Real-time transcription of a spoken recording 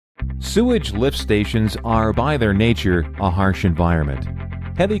Sewage lift stations are by their nature a harsh environment.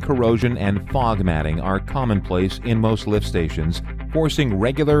 Heavy corrosion and fog matting are commonplace in most lift stations, forcing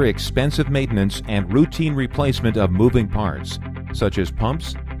regular, expensive maintenance and routine replacement of moving parts, such as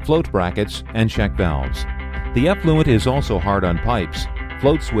pumps, float brackets, and check valves. The effluent is also hard on pipes,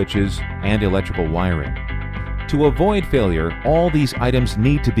 float switches, and electrical wiring. To avoid failure, all these items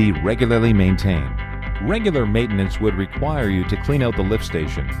need to be regularly maintained. Regular maintenance would require you to clean out the lift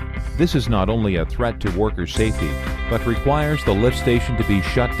station. This is not only a threat to worker safety, but requires the lift station to be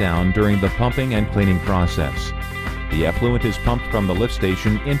shut down during the pumping and cleaning process. The effluent is pumped from the lift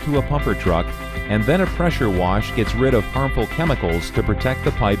station into a pumper truck, and then a pressure wash gets rid of harmful chemicals to protect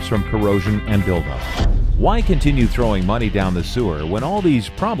the pipes from corrosion and buildup. Why continue throwing money down the sewer when all these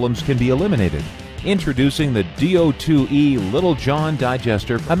problems can be eliminated? Introducing the DO2E Little John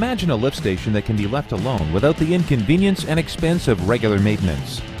Digester. Imagine a lift station that can be left alone without the inconvenience and expense of regular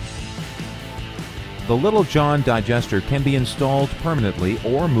maintenance. The Little John Digester can be installed permanently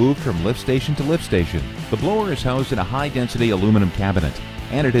or moved from lift station to lift station. The blower is housed in a high-density aluminum cabinet,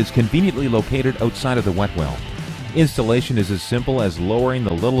 and it is conveniently located outside of the wet well. Installation is as simple as lowering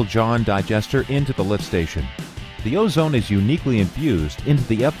the Little John Digester into the lift station. The ozone is uniquely infused into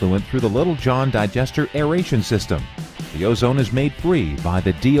the effluent through the Little John Digester aeration system. The ozone is made free by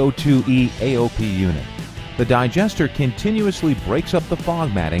the DO2E AOP unit. The digester continuously breaks up the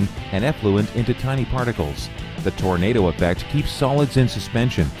fog matting and effluent into tiny particles. The tornado effect keeps solids in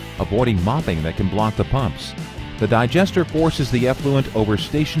suspension, avoiding mopping that can block the pumps. The digester forces the effluent over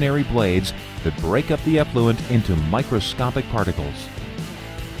stationary blades that break up the effluent into microscopic particles.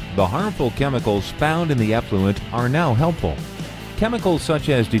 The harmful chemicals found in the effluent are now helpful. Chemicals such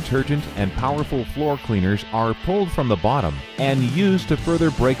as detergent and powerful floor cleaners are pulled from the bottom and used to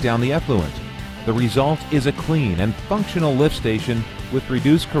further break down the effluent. The result is a clean and functional lift station with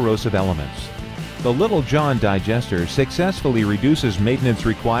reduced corrosive elements. The Little John Digester successfully reduces maintenance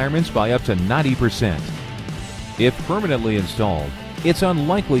requirements by up to 90%. If permanently installed, it's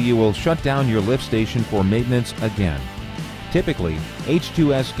unlikely you will shut down your lift station for maintenance again. Typically,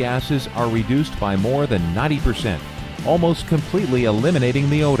 H2S gases are reduced by more than 90%, almost completely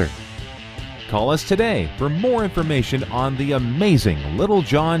eliminating the odor. Call us today for more information on the amazing Little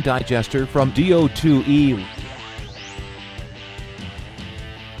John Digester from DO2E.